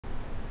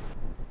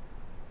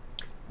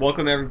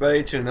Welcome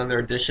everybody to another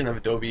edition of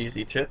Adobe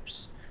Easy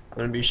Tips. I'm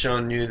going to be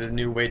showing you the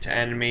new way to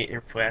animate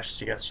in Flash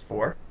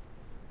CS4.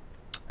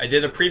 I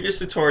did a previous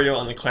tutorial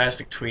on the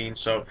classic Tween,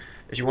 so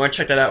if you want to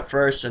check that out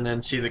first and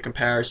then see the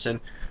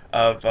comparison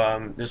of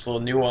this little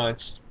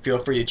nuance, feel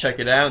free to check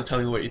it out and tell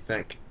me what you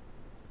think.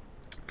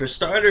 For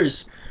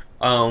starters,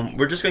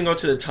 we're just going to go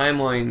to the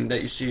timeline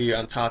that you see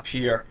on top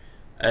here,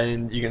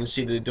 and you're going to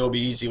see the Adobe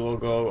Easy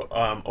logo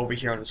over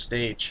here on the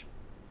stage.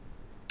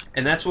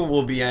 And that's what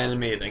we'll be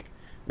animating.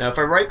 Now if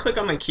I right click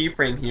on my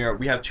keyframe here,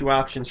 we have two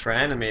options for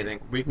animating.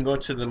 We can go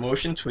to the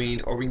motion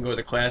tween or we can go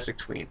to classic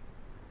tween.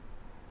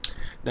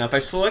 Now if I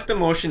select the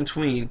motion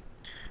tween,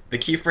 the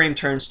keyframe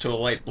turns to a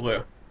light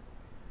blue.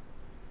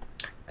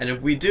 And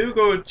if we do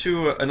go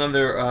to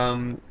another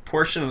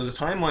portion of the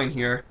timeline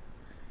here,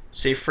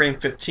 say frame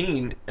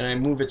 15, and I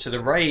move it to the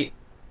right,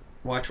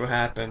 watch what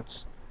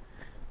happens.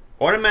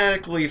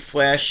 Automatically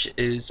Flash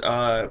is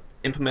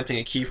implementing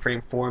a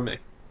keyframe for me.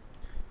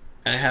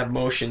 And I have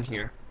motion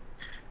here.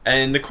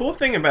 And the cool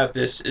thing about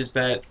this is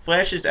that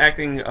Flash is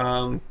acting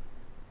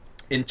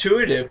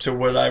intuitive to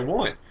what I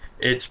want.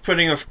 It's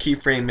putting a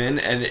keyframe in,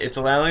 and it's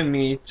allowing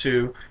me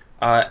to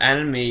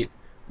animate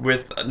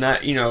with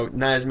not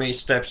as many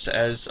steps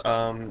as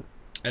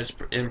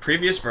in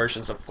previous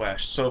versions of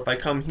Flash. So if I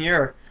come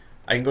here,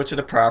 I can go to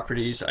the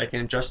properties. I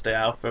can adjust the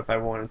alpha if I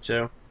wanted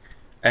to,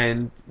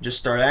 and just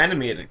start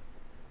animating.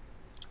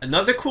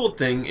 Another cool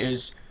thing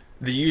is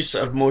the use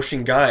of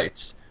motion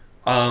guides.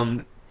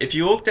 If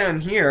you look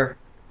down here,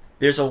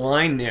 there's a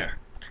line there.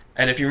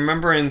 And if you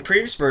remember in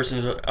previous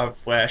versions of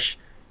Flash,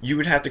 you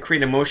would have to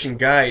create a motion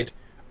guide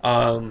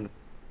to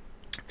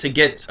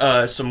get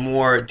some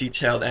more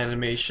detailed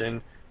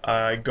animation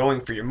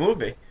going for your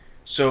movie.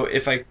 So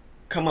if I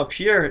come up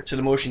here to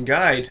the motion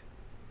guide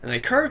and I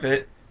curve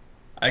it,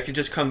 I could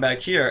just come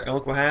back here and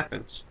look what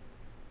happens.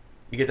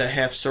 You get that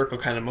half circle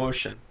kind of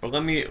motion. But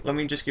let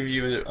me just give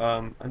you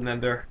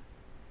another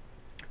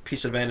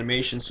piece of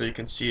animation so you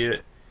can see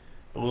it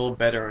a little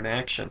better in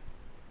action.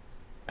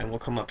 And we'll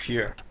come up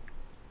here.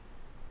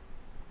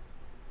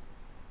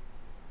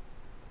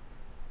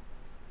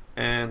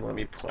 And let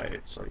me play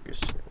it so you can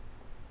see it.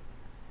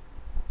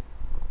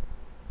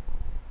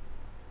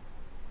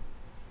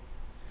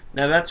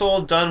 Now that's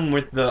all done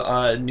with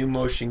the new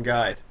motion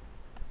guide.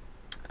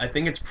 I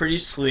think it's pretty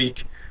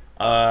sleek,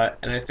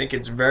 and I think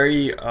it's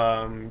very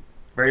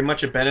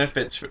much a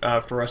benefit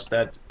for us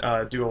that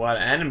do a lot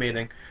of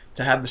animating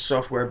to have the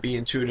software be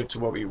intuitive to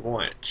what we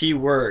want. Key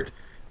word,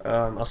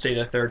 I'll say it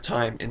a third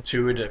time,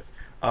 intuitive.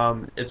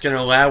 It's going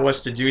to allow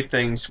us to do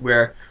things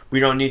where we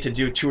don't need to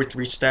do 2 or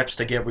 3 steps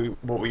to get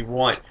what we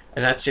want,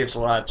 and that saves a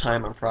lot of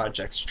time on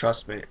projects,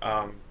 trust me.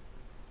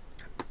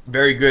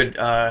 Very good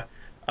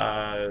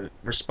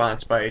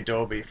response by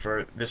Adobe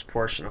for this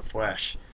portion of Flash.